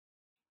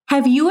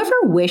Have you ever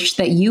wished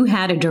that you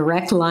had a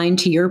direct line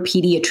to your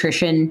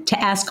pediatrician to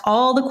ask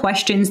all the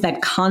questions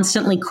that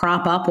constantly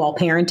crop up while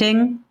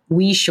parenting?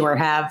 We sure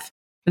have.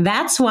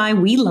 That's why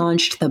we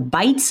launched the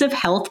Bites of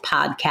Health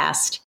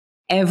podcast.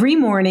 Every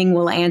morning,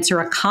 we'll answer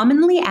a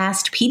commonly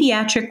asked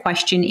pediatric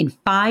question in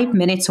 5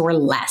 minutes or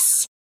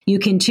less. You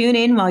can tune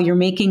in while you're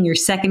making your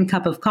second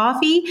cup of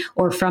coffee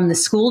or from the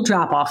school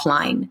drop-off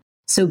line.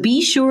 So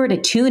be sure to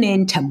tune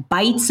in to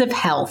Bites of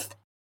Health,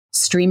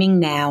 streaming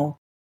now.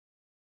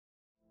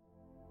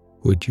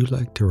 Would you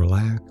like to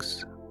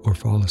relax or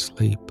fall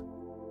asleep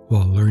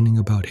while learning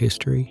about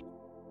history?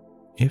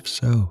 If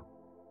so,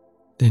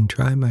 then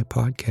try my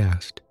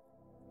podcast,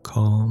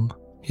 Calm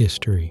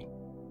History.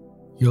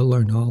 You'll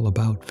learn all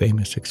about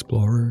famous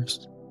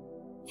explorers,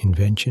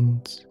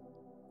 inventions,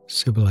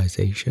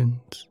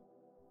 civilizations,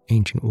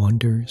 ancient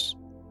wonders,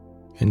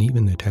 and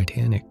even the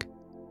Titanic.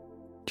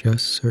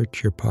 Just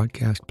search your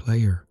podcast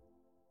player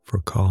for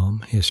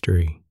Calm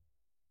History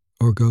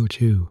or go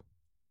to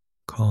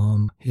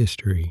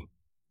calmhistory.com.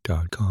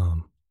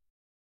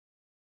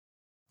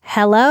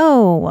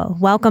 Hello,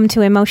 welcome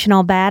to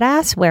Emotional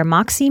Badass, where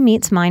Moxie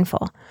meets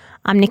Mindful.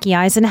 I'm Nikki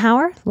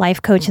Eisenhower,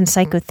 life coach and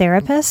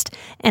psychotherapist,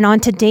 and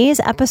on today's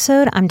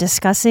episode, I'm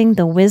discussing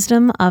the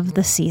wisdom of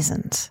the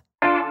seasons.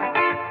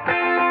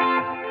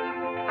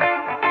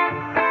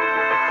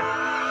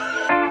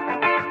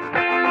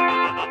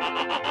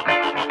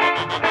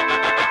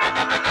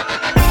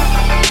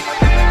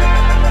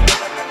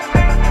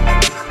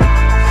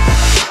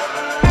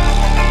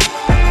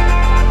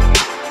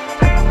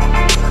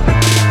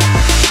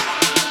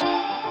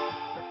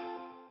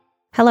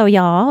 Hello,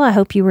 y'all. I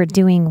hope you are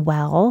doing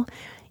well.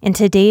 In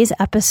today's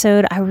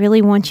episode, I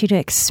really want you to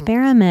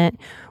experiment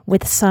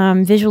with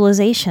some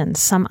visualizations,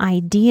 some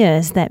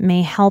ideas that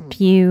may help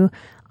you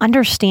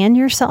understand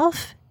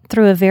yourself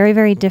through a very,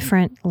 very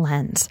different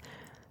lens.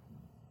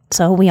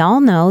 So we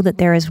all know that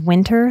there is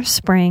winter,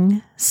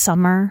 spring,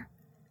 summer,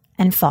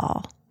 and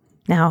fall.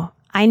 Now,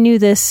 I knew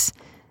this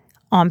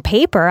on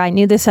paper. I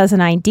knew this as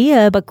an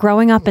idea, but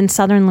growing up in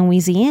southern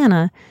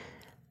Louisiana,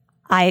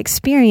 I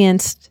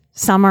experienced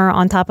summer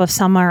on top of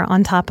summer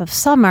on top of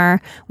summer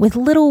with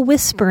little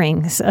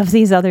whisperings of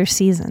these other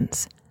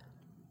seasons.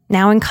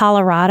 Now in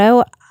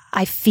Colorado,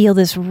 I feel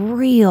this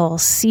real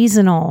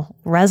seasonal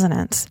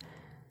resonance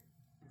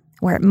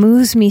where it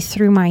moves me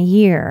through my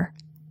year,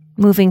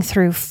 moving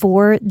through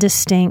 4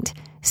 distinct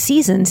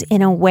seasons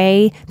in a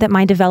way that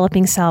my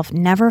developing self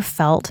never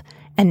felt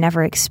and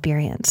never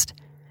experienced.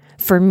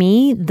 For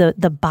me,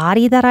 the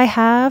body that I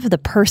have, the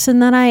person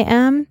that I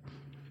am,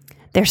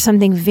 there's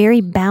something very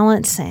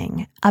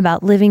balancing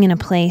about living in a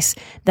place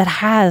that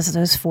has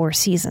those 4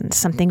 seasons,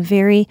 something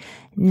very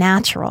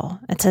natural.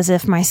 It's as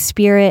if my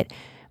spirit,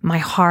 my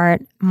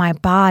heart, my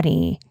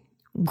body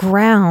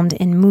ground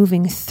in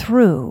moving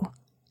through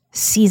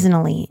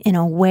seasonally in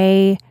a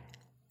way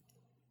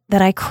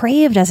that I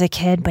craved as a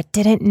kid but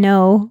didn't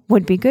know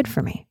would be good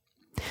for me.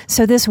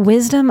 So this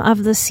wisdom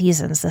of the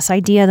seasons, this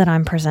idea that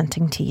I'm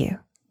presenting to you,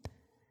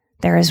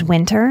 there is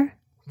winter,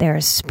 there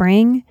is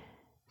spring,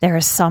 there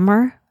is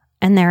summer,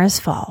 and there is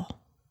fall.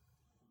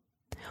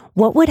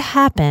 What would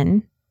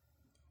happen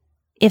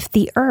if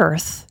the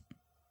earth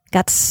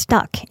got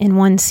stuck in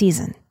one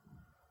season?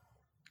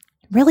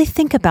 Really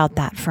think about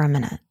that for a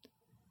minute.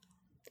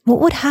 What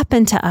would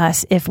happen to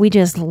us if we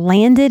just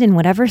landed in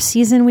whatever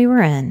season we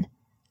were in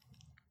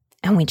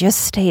and we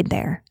just stayed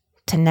there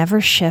to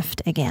never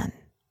shift again?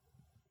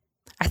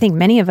 I think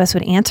many of us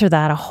would answer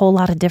that a whole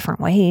lot of different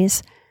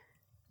ways.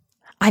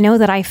 I know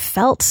that I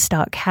felt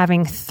stuck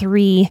having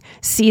 3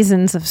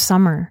 seasons of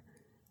summer.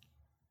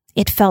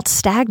 It felt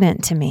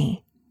stagnant to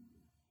me.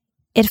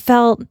 It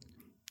felt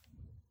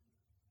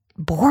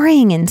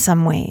boring in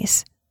some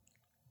ways.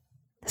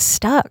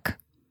 Stuck.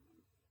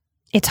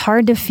 It's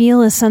hard to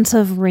feel a sense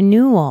of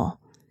renewal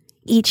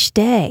each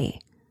day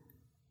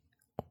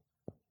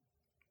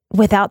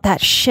without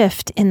that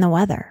shift in the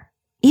weather,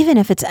 even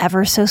if it's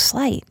ever so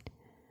slight.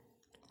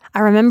 I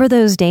remember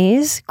those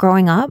days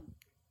growing up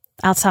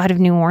outside of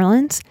New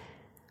Orleans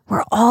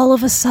where all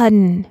of a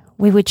sudden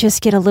we would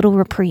just get a little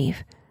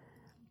reprieve.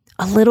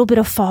 A little bit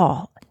of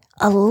fall,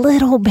 a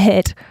little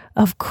bit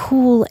of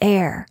cool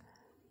air,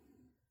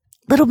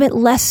 a little bit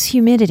less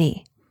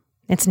humidity.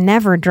 It's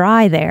never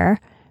dry there,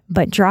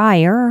 but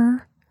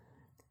drier.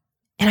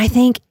 And I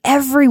think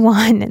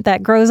everyone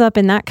that grows up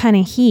in that kind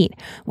of heat,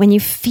 when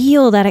you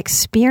feel that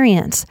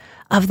experience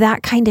of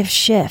that kind of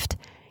shift,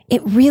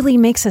 it really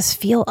makes us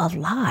feel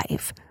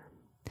alive.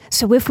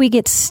 So if we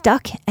get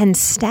stuck and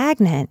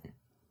stagnant,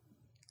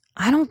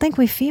 I don't think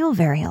we feel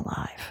very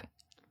alive.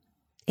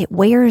 It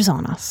wears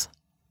on us.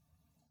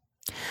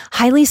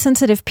 Highly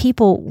sensitive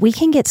people, we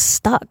can get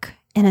stuck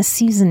in a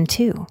season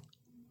too.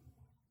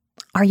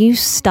 Are you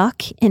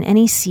stuck in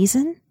any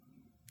season?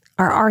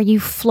 Or are you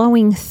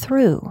flowing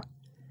through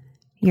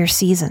your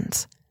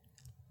seasons?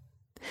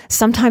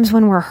 Sometimes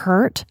when we're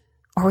hurt,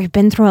 or we've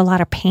been through a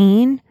lot of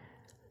pain,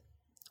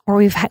 or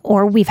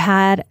we've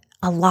had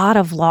a lot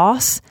of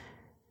loss,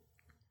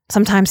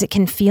 sometimes it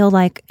can feel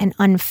like an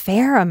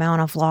unfair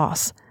amount of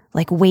loss,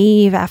 Like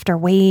wave after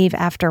wave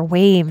after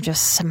wave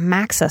just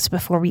smacks us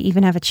before we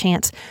even have a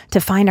chance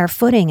to find our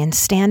footing and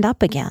stand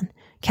up again,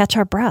 catch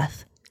our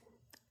breath.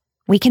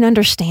 We can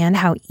understand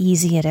how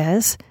easy it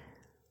is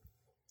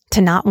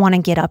to not want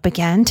to get up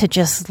again, to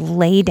just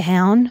lay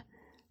down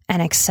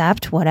and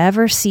accept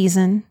whatever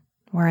season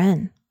we're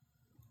in.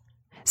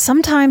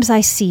 Sometimes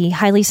I see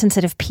highly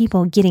sensitive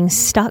people getting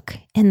stuck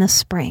in the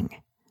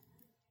spring.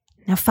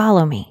 Now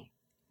follow me.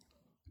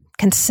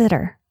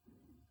 Consider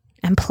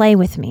and play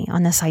with me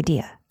on this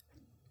idea.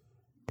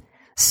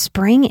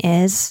 Spring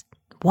is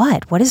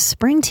what? What is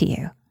spring to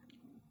you?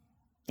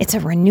 It's a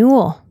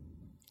renewal.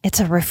 It's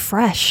a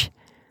refresh.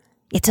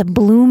 It's a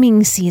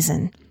blooming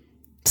season.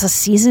 It's a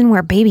season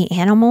where baby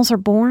animals are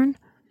born.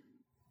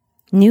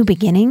 New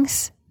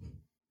beginnings.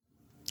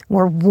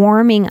 We're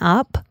warming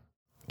up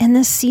in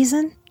this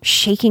season,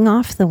 shaking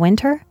off the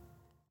winter.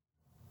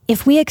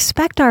 If we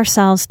expect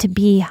ourselves to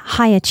be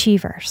high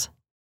achievers,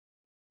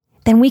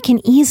 then we can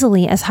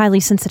easily, as highly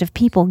sensitive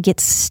people, get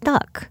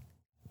stuck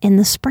in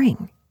the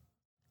spring.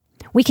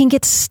 We can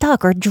get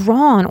stuck or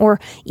drawn or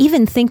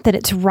even think that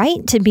it's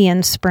right to be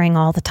in spring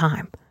all the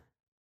time.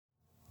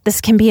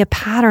 This can be a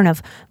pattern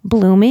of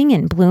blooming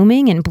and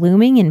blooming and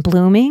blooming and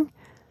blooming,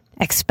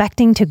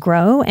 expecting to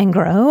grow and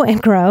grow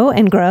and grow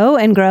and grow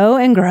and grow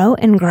and grow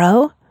and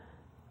grow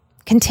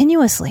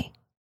continuously.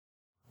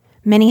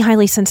 Many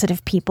highly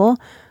sensitive people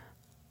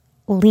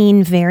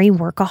lean very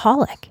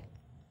workaholic.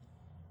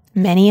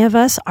 Many of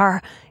us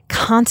are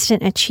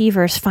constant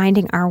achievers,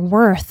 finding our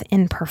worth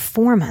in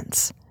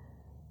performance.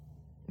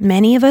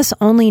 Many of us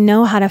only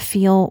know how to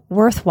feel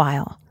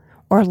worthwhile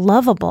or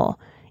lovable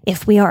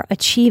if we are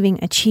achieving.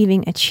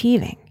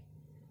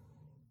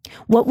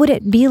 What would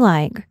it be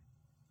like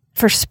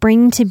for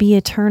spring to be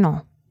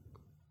eternal?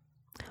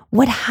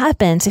 What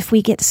happens if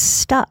we get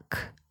stuck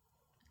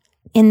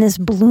in this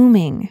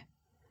blooming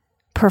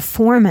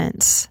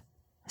performance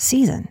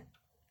season?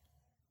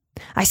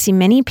 I see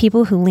many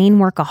people who lean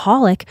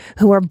workaholic,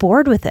 who are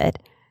bored with it,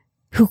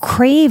 who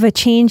crave a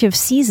change of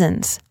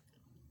seasons,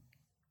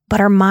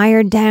 but are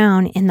mired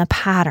down in the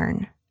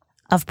pattern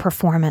of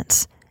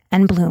performance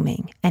and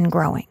blooming and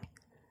growing.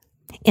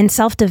 In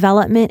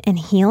self-development and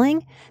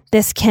healing,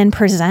 this can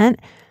present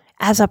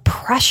as a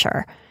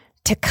pressure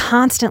to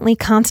constantly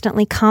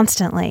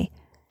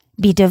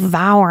be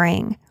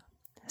devouring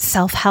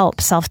self-help,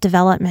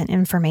 self-development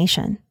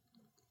information.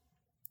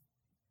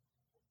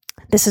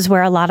 This is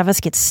where a lot of us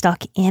get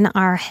stuck in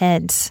our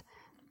heads.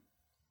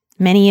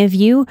 Many of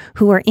you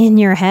who are in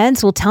your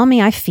heads will tell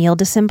me I feel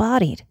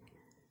disembodied.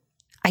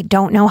 I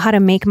don't know how to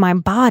make my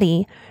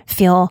body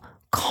feel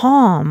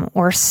calm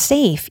or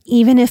safe,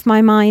 even if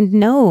my mind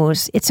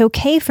knows it's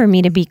okay for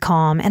me to be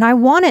calm and I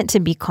want it to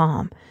be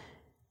calm.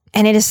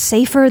 And it is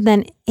safer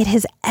than it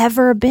has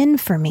ever been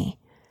for me.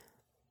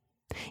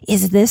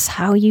 Is this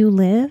how you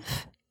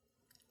live?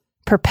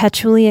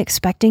 Perpetually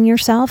expecting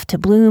yourself to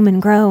bloom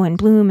and grow and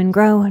bloom and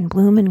grow and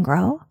bloom and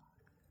grow?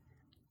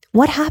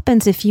 What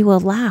happens if you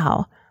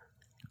allow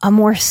a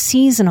more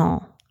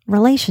seasonal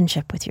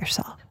relationship with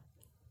yourself?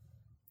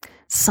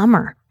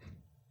 Summer.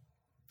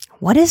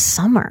 What is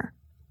summer?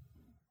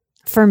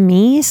 For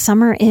me,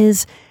 summer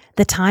is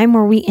the time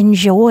where we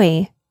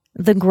enjoy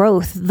the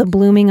growth, the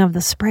blooming of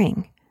the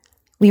spring.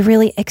 We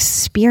really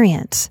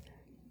experience.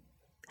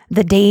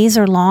 The days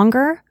are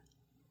longer.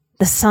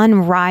 The sun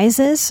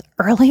rises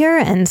earlier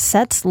and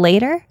sets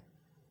later.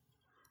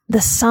 The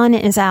sun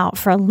is out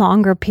for a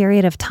longer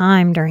period of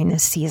time during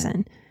this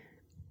season.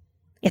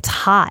 It's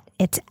hot.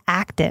 It's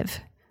active.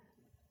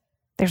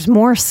 There's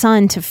more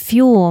sun to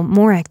fuel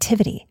more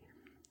activity.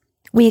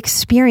 We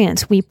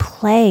experience, we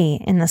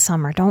play in the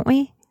summer, don't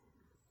we?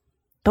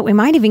 But we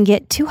might even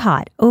get too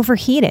hot,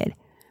 overheated.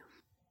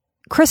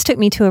 Chris took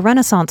me to a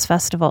Renaissance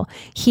festival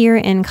here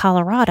in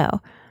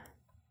Colorado.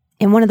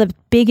 In one of the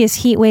biggest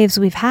heat waves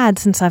we've had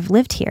since I've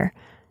lived here,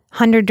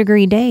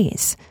 100-degree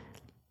days.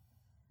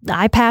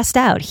 I passed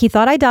out. He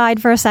thought I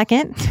died for a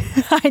second.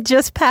 I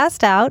just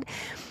passed out.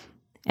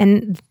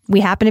 And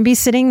we happened to be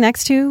sitting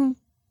next to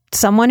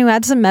someone who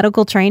had some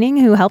medical training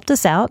who helped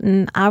us out,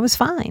 and I was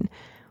fine.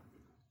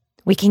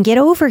 We can get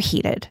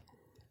overheated.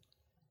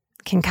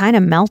 Can kind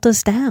of melt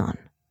us down.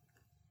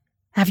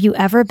 Have you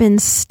ever been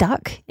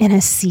stuck in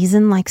a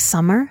season like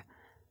summer?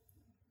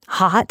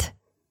 Hot?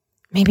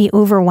 Maybe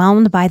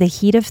overwhelmed by the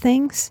heat of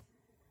things?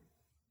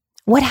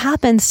 What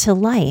happens to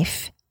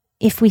life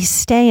if we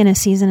stay in a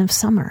season of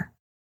summer?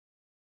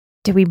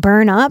 Do we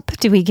burn up?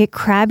 Do we get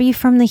crabby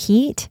from the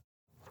heat?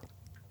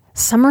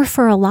 Summer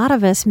for a lot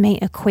of us may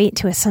equate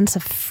to a sense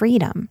of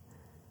freedom.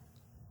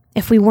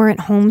 If we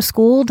weren't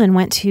homeschooled and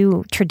went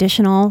to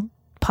traditional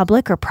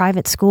public or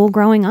private school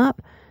growing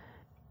up,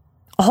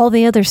 all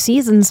the other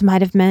seasons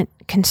might have meant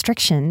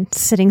constriction,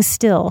 sitting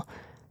still,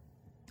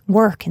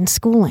 work and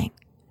schooling.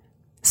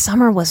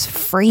 Summer was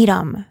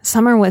freedom.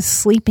 Summer was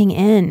sleeping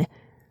in.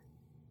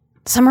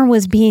 Summer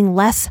was being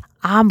less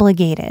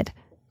obligated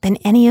than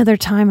any other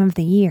time of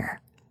the year.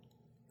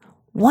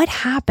 What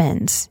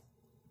happens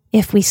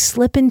if we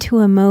slip into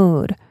a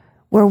mode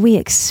where we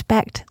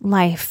expect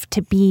life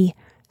to be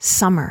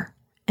summer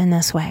in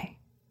this way.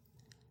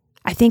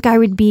 I think I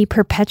would be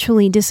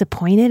perpetually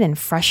disappointed and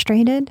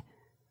frustrated.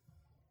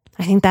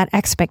 I think that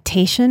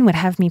expectation would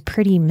have me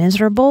pretty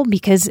miserable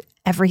because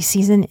every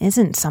season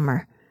isn't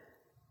summer.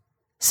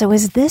 So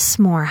is this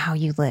more how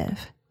you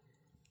live?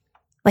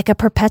 Like a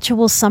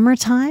perpetual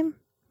summertime?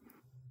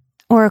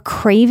 Or a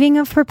craving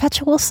of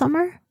perpetual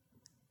summer?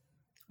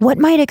 What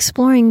might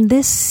exploring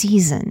this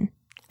season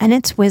and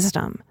its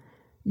wisdom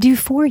do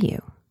for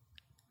you?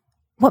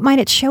 What might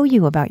it show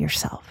you about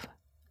yourself?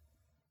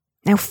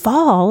 Now,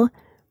 fall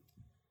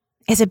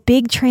is a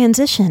big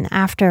transition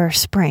after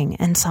spring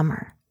and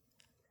summer.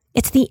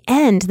 It's the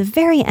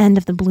very end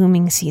of the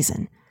blooming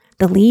season.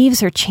 The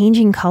leaves are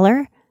changing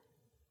color.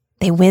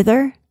 They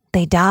wither,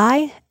 they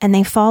die, and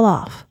they fall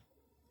off.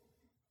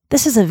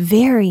 This is a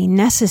very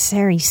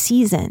necessary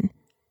season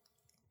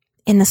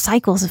in the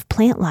cycles of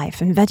plant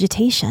life and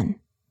vegetation.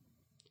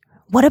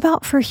 What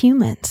about for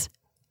humans?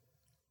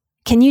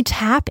 Can you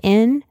tap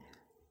in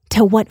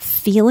to what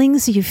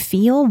feelings you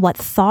feel, what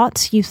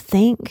thoughts you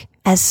think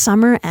as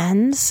summer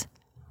ends?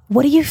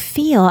 What do you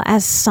feel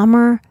as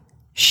summer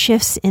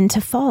shifts into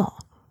fall?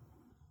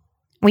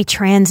 We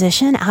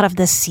transition out of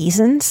the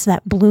seasons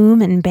that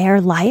bloom and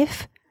bear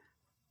life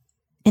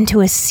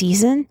into a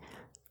season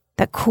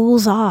that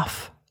cools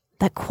off,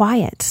 that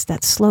quiets,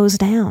 that slows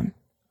down.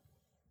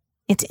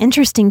 It's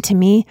interesting to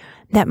me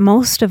that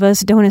most of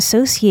us don't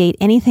associate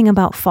anything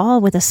about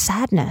fall with a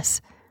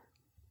sadness.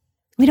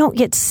 We don't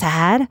get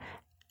sad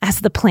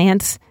as the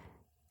plants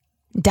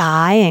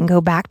die and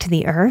go back to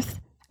the earth,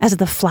 as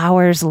the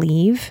flowers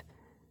leave,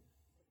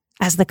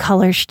 as the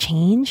colors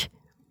change.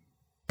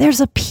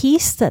 There's a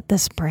peace that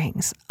this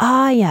brings.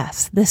 Ah,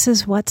 yes, this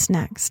is what's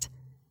next.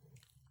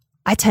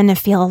 I tend to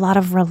feel a lot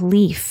of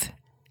relief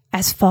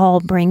as fall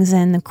brings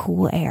in the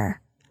cool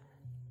air.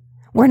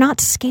 We're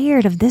not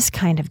scared of this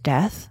kind of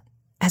death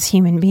as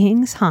human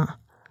beings, huh?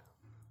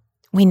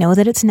 We know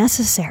that it's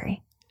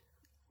necessary.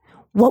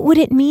 What would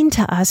it mean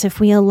to us if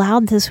we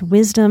allowed this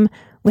wisdom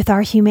with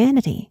our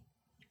humanity?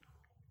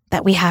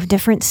 That we have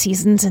different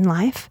seasons in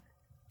life?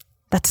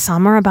 That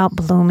some are about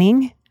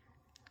blooming,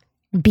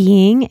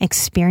 being,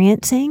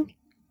 experiencing,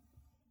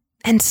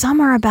 and some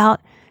are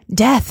about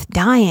death,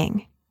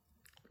 dying,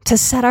 to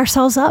set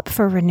ourselves up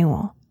for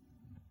renewal.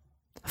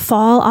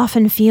 Fall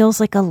often feels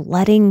like a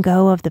letting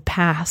go of the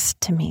past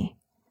to me.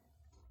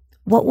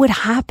 What would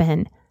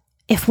happen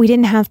if we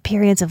didn't have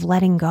periods of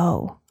letting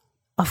go,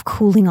 of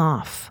cooling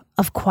off,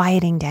 of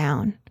quieting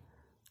down,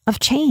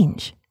 of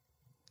change?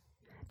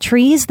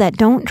 Trees that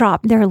don't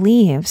drop their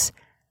leaves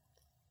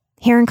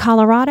here in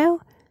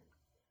Colorado,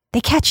 they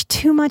catch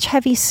too much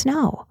heavy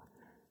snow.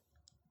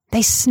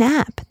 They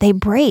snap, they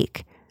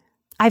break.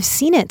 I've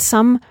seen it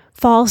some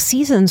fall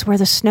seasons where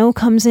the snow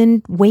comes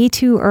in way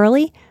too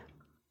early.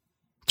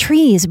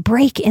 Trees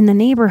break in the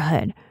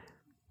neighborhood,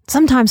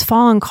 sometimes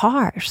fall on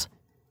cars.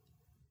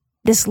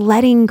 This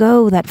letting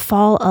go that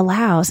fall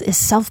allows is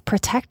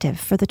self-protective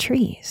for the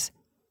trees.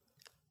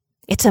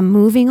 It's a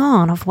moving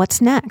on of what's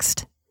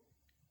next.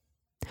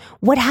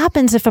 What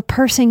happens if a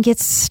person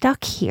gets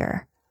stuck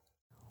here?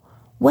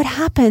 What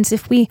happens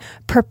if we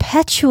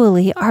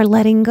perpetually are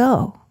letting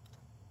go?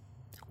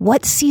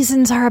 What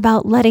seasons are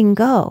about letting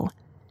go,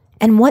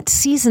 and what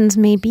seasons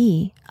may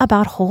be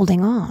about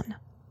holding on?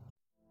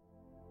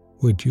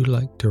 Would you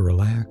like to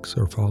relax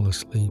or fall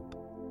asleep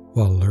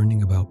while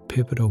learning about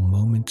pivotal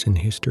moments in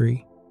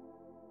history?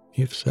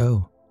 If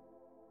so,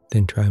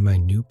 then try my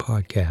new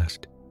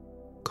podcast,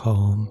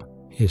 Calm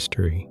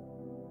History.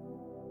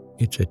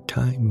 It's a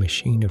time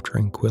machine of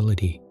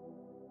tranquility,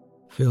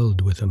 filled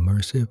with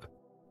immersive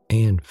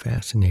and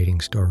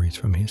fascinating stories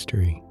from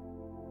history.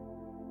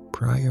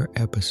 Prior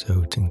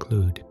episodes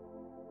include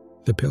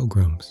The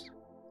Pilgrims,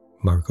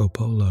 Marco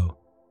Polo,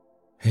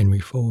 Henry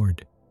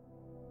Ford,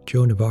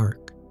 Joan of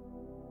Arc,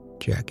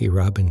 Jackie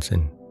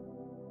Robinson,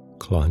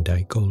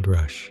 Klondike Gold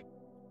Rush,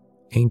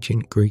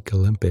 Ancient Greek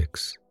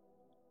Olympics,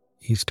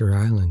 Easter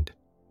Island,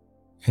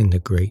 and the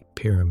Great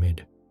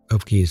Pyramid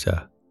of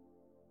Giza.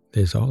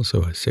 There's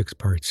also a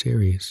 6-part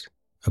series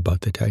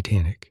about the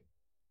Titanic.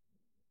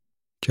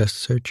 Just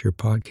search your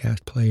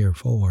podcast player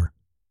for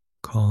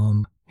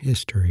Calm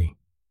History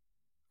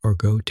or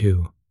go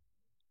to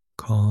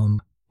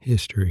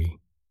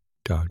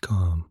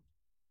calmhistory.com.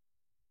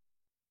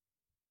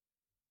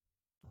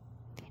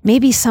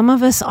 Maybe some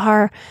of us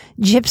are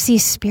gypsy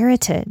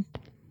spirited,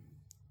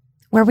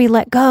 where we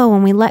let go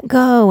and we let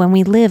go and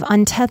we live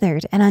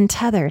untethered and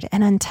untethered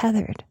and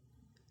untethered.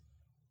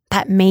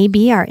 That may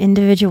be our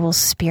individual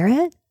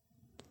spirit,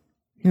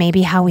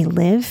 maybe how we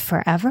live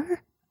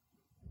forever.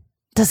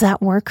 Does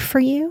that work for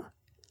you?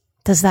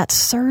 Does that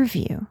serve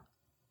you?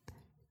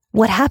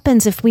 What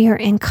happens if we are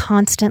in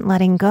constant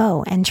letting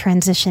go and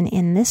transition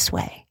in this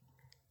way?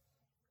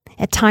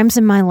 At times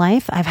in my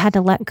life, I've had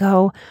to let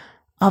go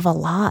of a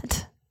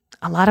lot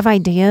of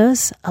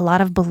ideas, a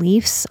lot of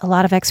beliefs, a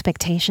lot of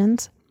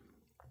expectations,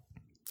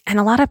 and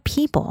a lot of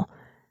people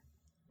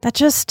that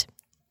just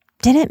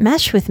didn't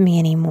mesh with me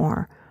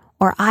anymore,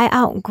 or I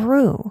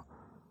outgrew,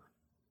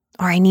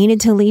 or I needed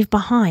to leave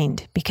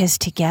behind because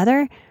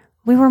together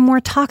we were more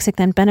toxic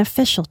than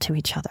beneficial to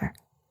each other.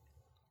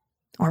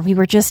 Or we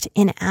were just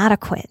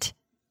inadequate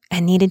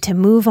and needed to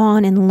move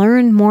on and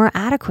learn more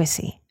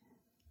adequacy.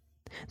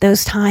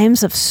 Those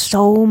times of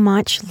so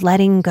much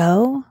letting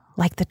go,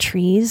 like the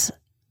trees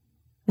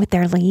with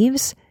their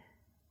leaves,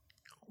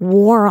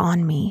 wore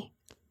on me.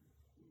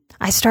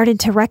 I started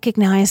to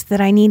recognize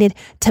that I needed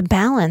to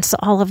balance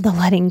all of the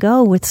letting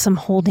go with some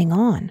holding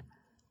on.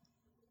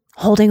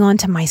 Holding on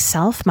to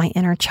myself, my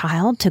inner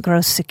child, to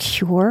grow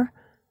secure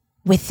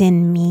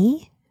within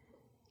me,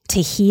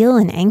 to heal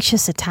an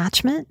anxious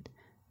attachment,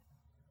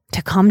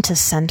 to come to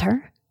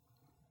center,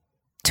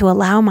 to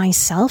allow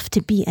myself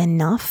to be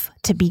enough,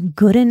 to be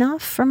good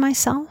enough for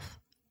myself.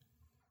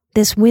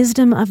 This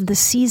wisdom of the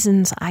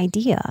seasons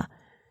idea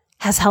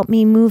has helped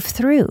me move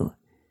through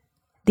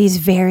these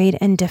varied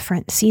and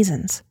different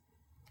seasons.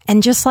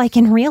 And just like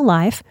in real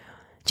life,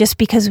 just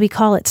because we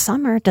call it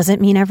summer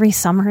doesn't mean every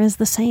summer is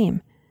the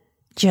same.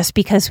 Just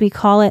because we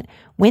call it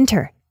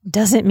winter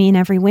doesn't mean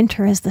every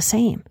winter is the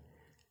same.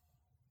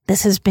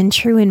 This has been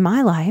true in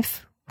my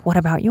life. What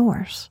about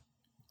yours?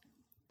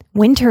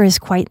 Winter is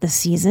quite the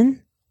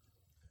season,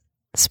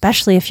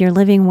 especially if you're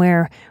living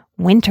where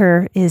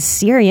winter is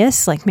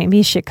serious, like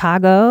maybe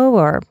Chicago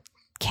or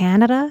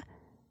Canada,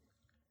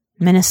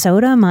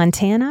 Minnesota,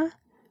 Montana.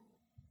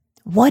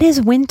 What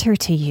is winter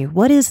to you?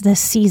 What is this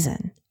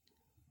season?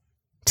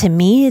 To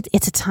me,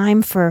 it's a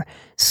time for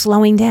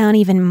slowing down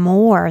even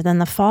more than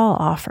the fall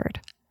offered,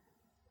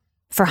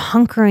 for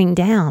hunkering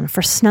down,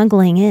 for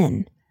snuggling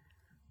in,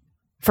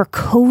 for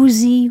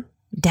cozy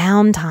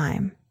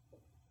downtime,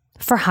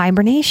 for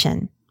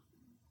hibernation,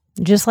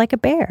 just like a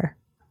bear.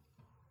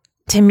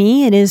 To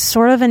me, it is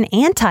sort of an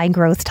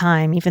anti-growth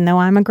time, even though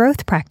I'm a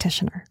growth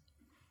practitioner.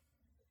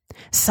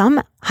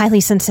 Some highly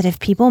sensitive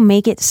people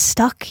may get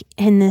stuck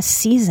in this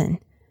season.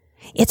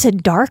 It's a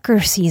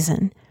darker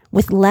season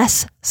with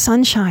less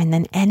sunshine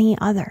than any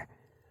other.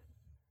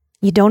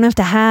 You don't have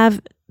to have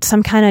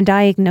some kind of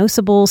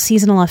diagnosable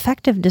seasonal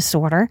affective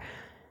disorder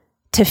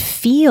to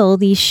feel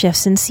these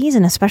shifts in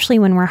season, especially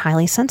when we're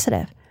highly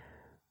sensitive.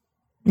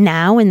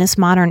 Now, in this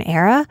modern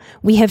era,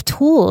 we have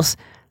tools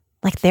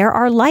like there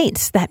are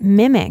lights that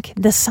mimic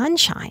the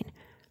sunshine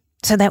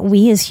so that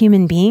we as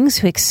human beings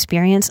who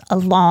experience a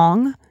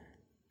long,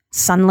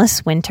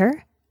 sunless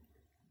winter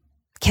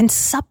can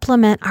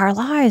supplement our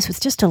lives with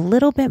just a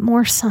little bit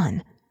more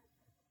sun.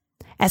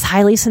 As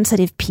highly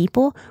sensitive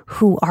people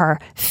who are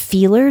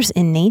feelers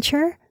in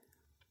nature,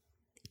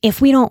 if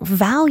we don't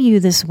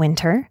value this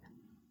winter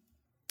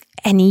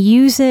and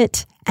use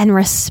it and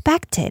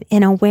respect it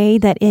in a way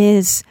that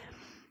is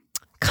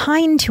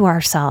kind to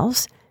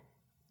ourselves,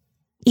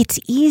 it's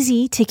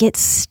easy to get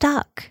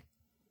stuck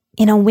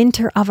in a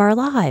winter of our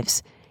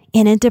lives,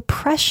 in a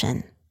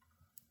depression.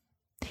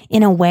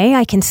 In a way,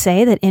 I can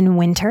say that in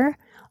winter,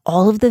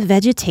 all of the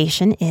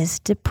vegetation is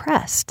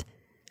depressed.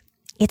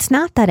 It's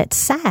not that it's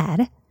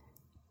sad.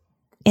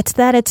 It's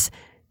that it's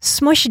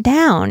smushed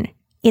down.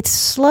 It's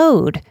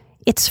slowed.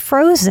 It's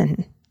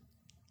frozen.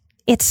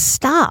 It's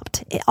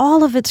stopped.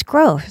 All of its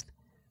growth.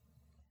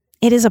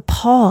 It is a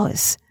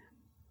pause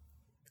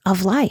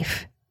of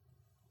life.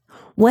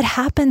 What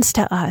happens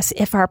to us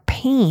if our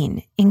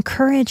pain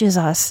encourages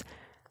us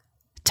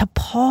to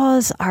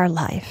pause our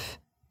life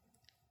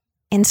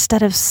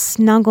instead of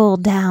snuggle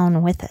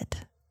down with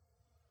it?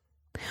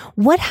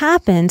 What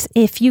happens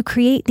if you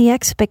create the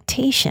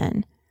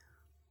expectation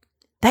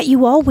that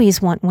you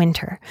always want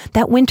winter,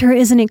 that winter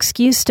is an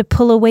excuse to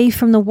pull away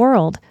from the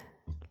world?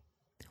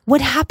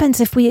 What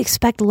happens if we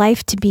expect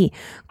life to be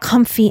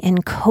comfy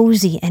and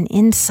cozy and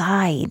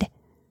inside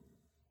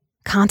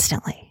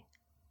constantly?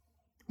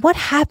 What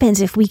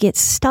happens if we get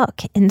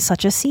stuck in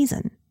such a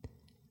season?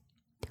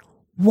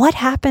 What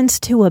happens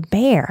to a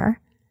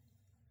bear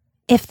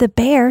if the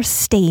bear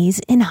stays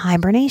in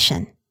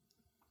hibernation?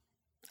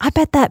 I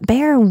bet that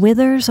bear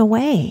withers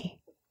away,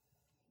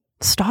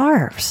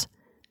 starves,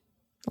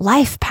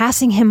 life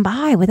passing him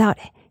by without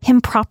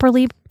him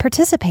properly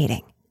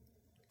participating.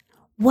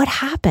 What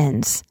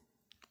happens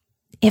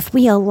if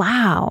we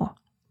allow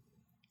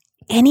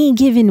any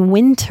given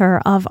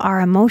winter of our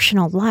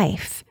emotional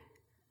life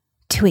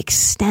to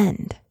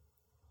extend?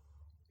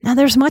 Now,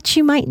 there's much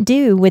you might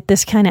do with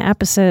this kind of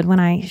episode when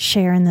I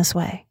share in this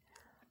way.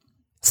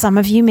 Some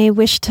of you may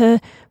wish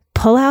to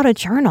pull out a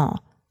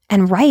journal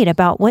and write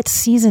about what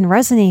season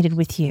resonated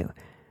with you,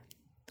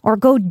 or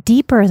go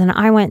deeper than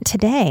I went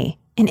today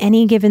in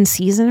any given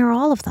season or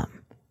all of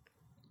them.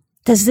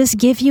 Does this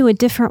give you a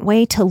different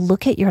way to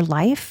look at your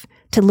life,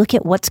 to look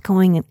at what's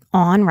going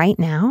on right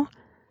now?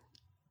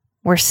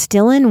 We're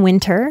still in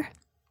winter.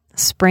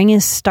 Spring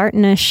is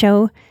starting to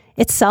show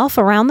itself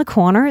around the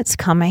corner. It's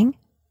coming.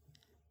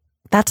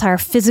 That's our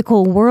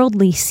physical,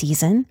 worldly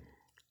season.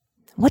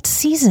 What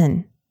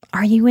season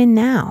are you in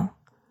now?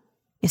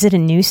 Is it a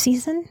new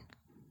season?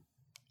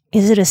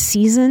 Is it a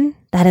season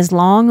that is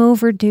long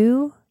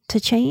overdue to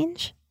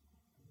change?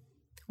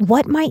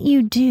 What might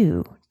you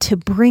do to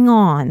bring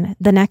on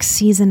the next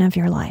season of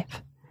your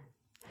life?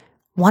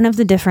 One of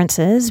the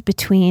differences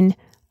between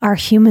our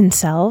human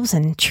selves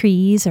and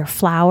trees or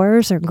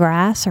flowers or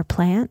grass or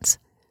plants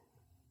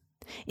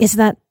is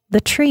that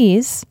the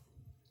trees,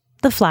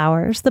 the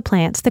flowers, the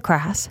plants, the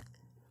grass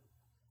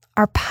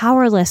are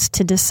powerless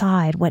to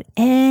decide what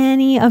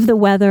any of the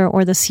weather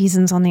or the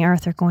seasons on the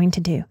earth are going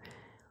to do.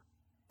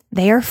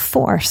 They are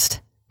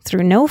forced,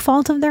 through no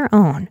fault of their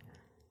own,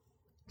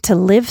 to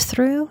live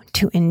through,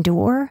 to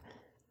endure,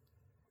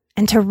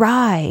 and to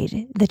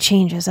ride the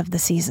changes of the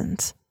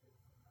seasons.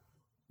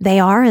 They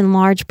are, in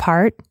large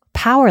part,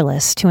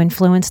 powerless to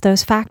influence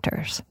those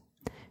factors.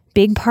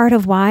 Big part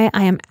of why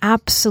I am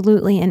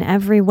absolutely in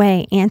every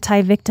way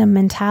anti-victim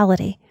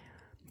mentality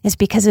is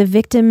because a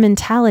victim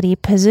mentality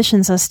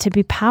positions us to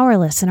be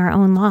powerless in our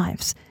own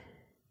lives.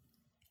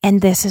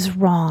 And this is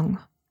wrong.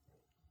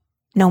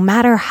 No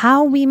matter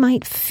how we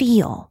might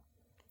feel,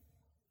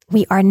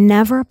 we are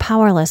never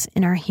powerless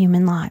in our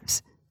human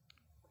lives.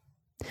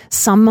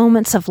 Some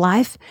moments of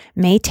life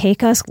may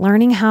take us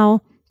learning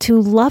how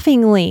to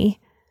lovingly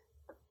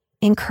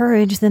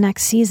encourage the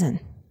next season.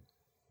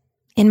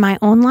 In my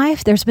own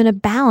life, there's been a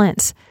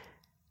balance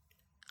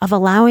of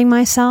allowing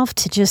myself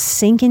to just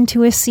sink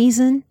into a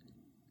season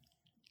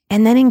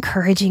and then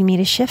encouraging me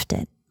to shift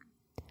it.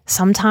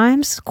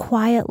 Sometimes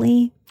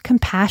quietly,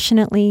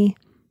 compassionately,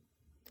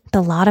 with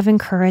a lot of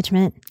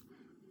encouragement.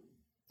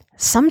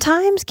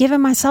 Sometimes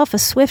giving myself a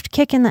swift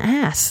kick in the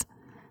ass.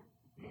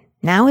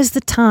 Now is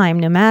the time,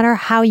 no matter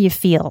how you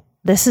feel.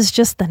 This is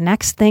just the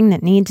next thing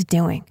that needs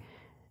doing.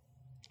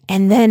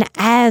 And then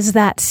as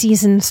that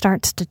season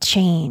starts to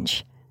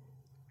change,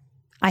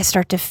 I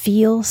start to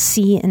feel,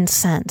 see, and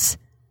sense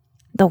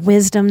the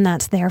wisdom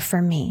that's there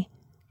for me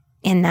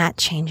in that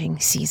changing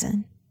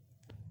season.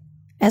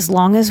 As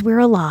long as we're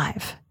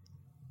alive,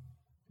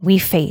 we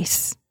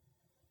face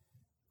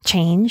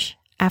change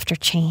after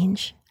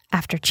change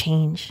after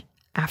change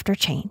after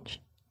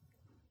change.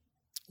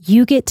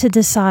 You get to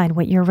decide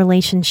what your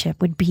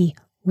relationship would be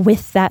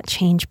with that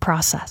change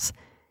process.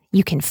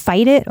 You can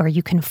fight it or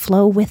you can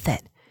flow with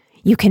it.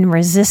 You can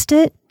resist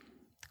it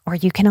or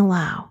you can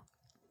allow.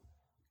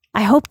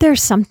 I hope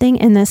there's something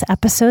in this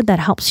episode that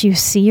helps you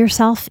see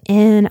yourself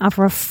in a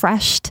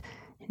refreshed,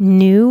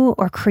 new,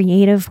 or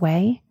creative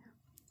way.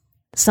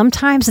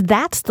 Sometimes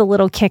that's the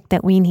little kick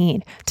that we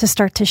need to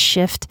start to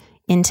shift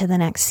into the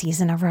next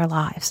season of our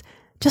lives.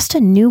 Just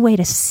a new way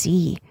to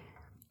see,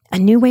 a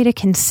new way to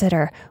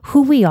consider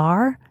who we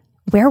are,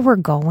 where we're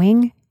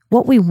going,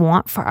 what we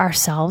want for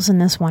ourselves in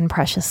this one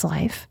precious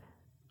life.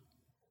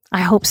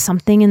 I hope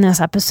something in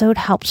this episode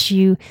helps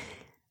you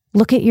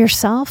look at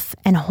yourself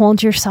and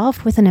hold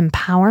yourself with an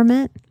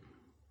empowerment,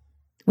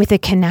 with a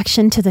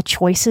connection to the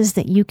choices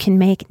that you can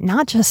make,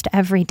 not just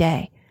every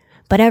day,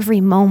 but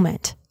every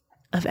moment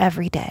of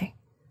every day.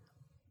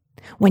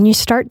 When you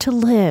start to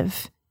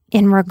live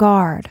in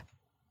regard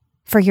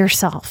for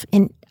yourself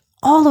in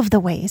all of the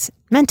ways,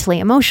 mentally,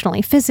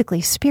 emotionally,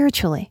 physically,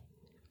 spiritually,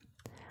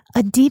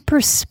 a deep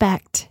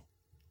respect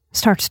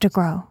starts to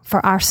grow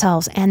for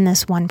ourselves and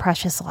this one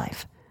precious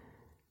life.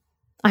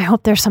 I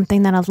hope there's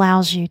something that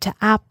allows you to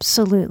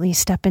absolutely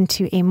step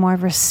into a more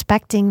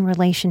respecting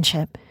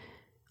relationship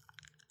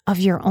of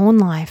your own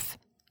life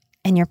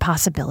and your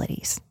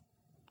possibilities.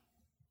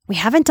 We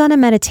haven't done a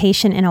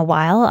meditation in a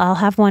while. I'll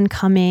have one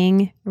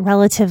coming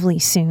relatively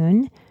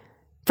soon.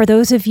 For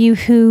those of you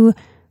who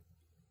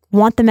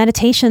want the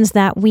meditations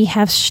that we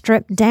have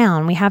stripped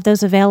down, we have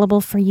those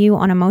available for you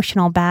on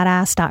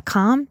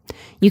emotionalbadass.com.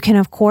 You can,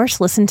 of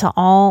course, listen to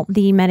all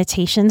the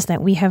meditations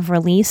that we have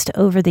released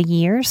over the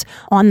years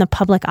on the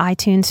public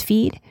iTunes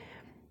feed.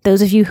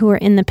 Those of you who are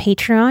in the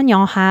Patreon,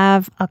 y'all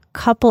have a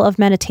couple of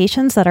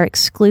meditations that are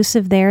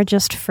exclusive there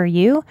just for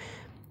you.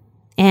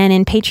 And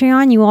in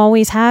Patreon, you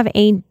always have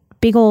a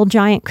big old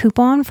giant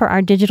coupon for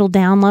our digital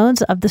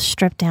downloads of the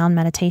stripped down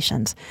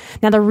meditations.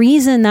 Now, the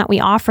reason that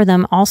we offer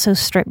them also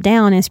stripped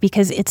down is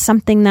because it's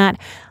something that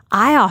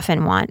I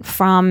often want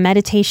from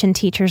meditation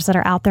teachers that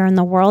are out there in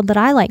the world that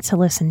I like to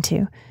listen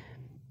to.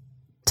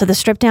 So the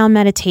stripped down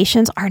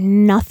meditations are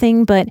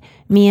nothing but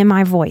me and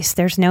my voice.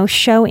 There's no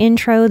show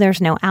intro,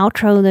 there's no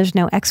outro, there's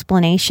no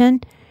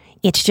explanation.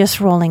 It's just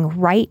rolling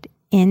right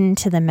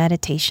into the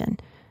meditation.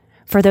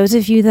 For those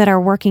of you that are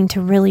working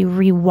to really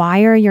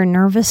rewire your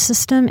nervous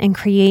system and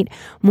create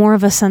more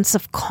of a sense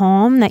of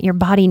calm that your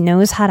body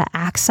knows how to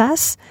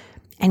access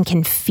and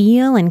can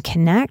feel and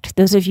connect,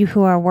 those of you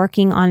who are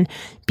working on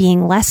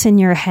being less in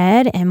your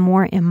head and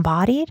more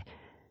embodied,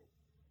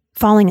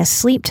 falling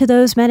asleep to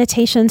those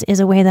meditations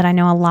is a way that I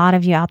know a lot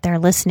of you out there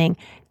listening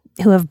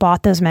who have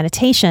bought those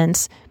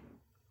meditations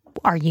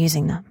are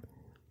using them.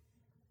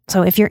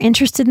 So if you're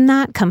interested in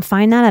that, come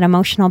find that at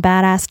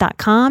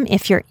emotionalbadass.com.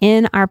 If you're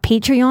in our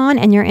Patreon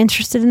and you're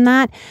interested in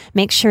that,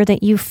 make sure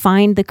that you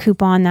find the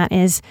coupon that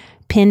is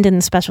pinned in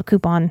the special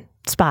coupon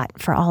spot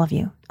for all of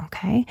you.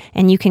 Okay.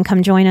 And you can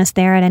come join us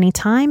there at any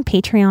time,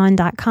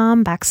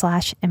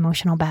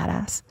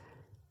 patreon.com/emotionalbadass.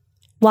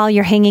 While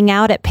you're hanging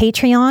out at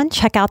Patreon,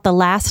 check out the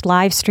last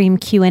live stream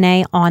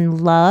Q&A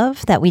on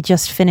love that we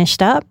just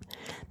finished up.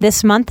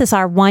 This month is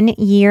our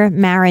 1-year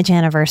marriage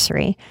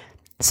anniversary.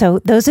 So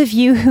those of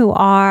you who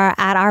are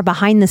at our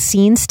behind the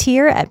scenes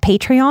tier at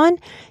Patreon,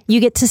 you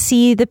get to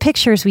see the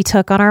pictures we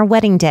took on our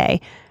wedding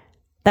day.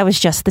 That was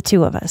just the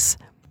two of us.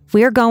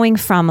 We're going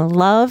from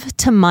love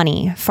to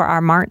money for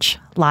our March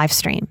live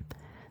stream.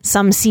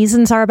 Some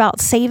seasons are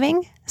about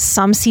saving.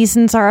 Some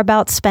seasons are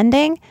about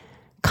spending.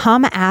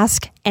 Come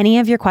ask any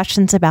of your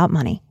questions about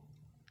money.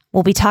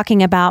 We'll be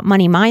talking about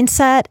money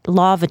mindset,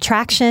 law of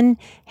attraction,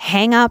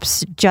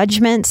 hang-ups,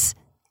 judgments,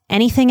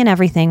 anything and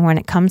everything when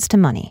it comes to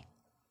money.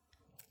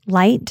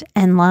 Light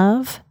and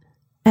love,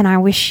 and I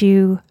wish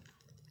you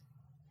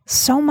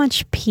so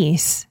much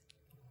peace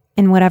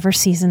in whatever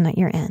season that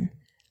you're in.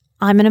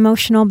 I'm an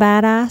emotional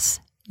badass.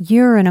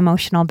 You're an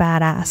emotional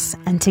badass.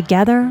 And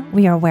together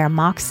we are where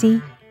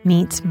Moxie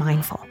meets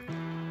mindful.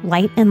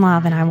 Light and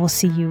love, and I will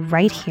see you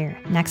right here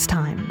next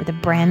time with a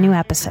brand new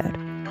episode.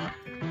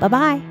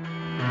 Bye-bye.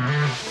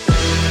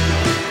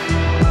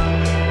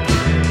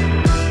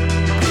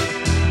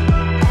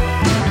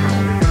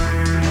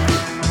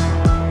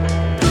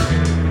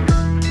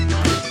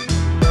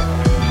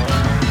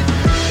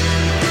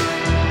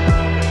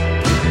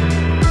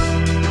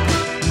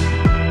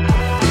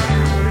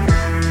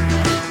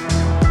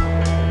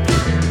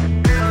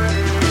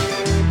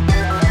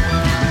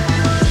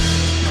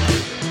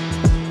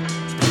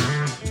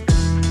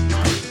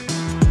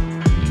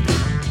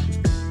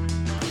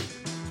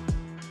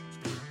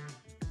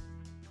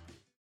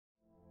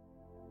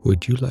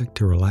 Would you like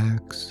to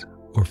relax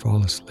or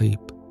fall asleep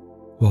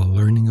while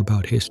learning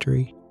about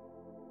history?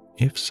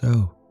 If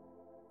so,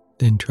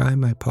 then try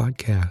my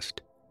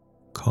podcast,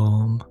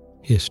 Calm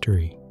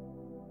History.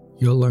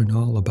 You'll learn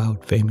all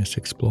about famous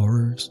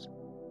explorers,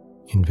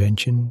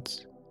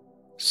 inventions,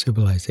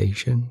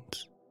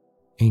 civilizations,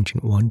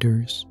 ancient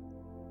wonders,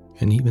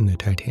 and even the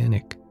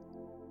Titanic.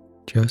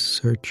 Just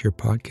search your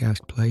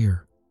podcast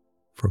player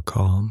for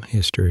Calm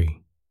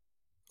History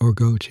or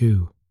go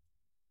to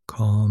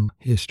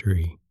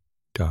calmhistory.com.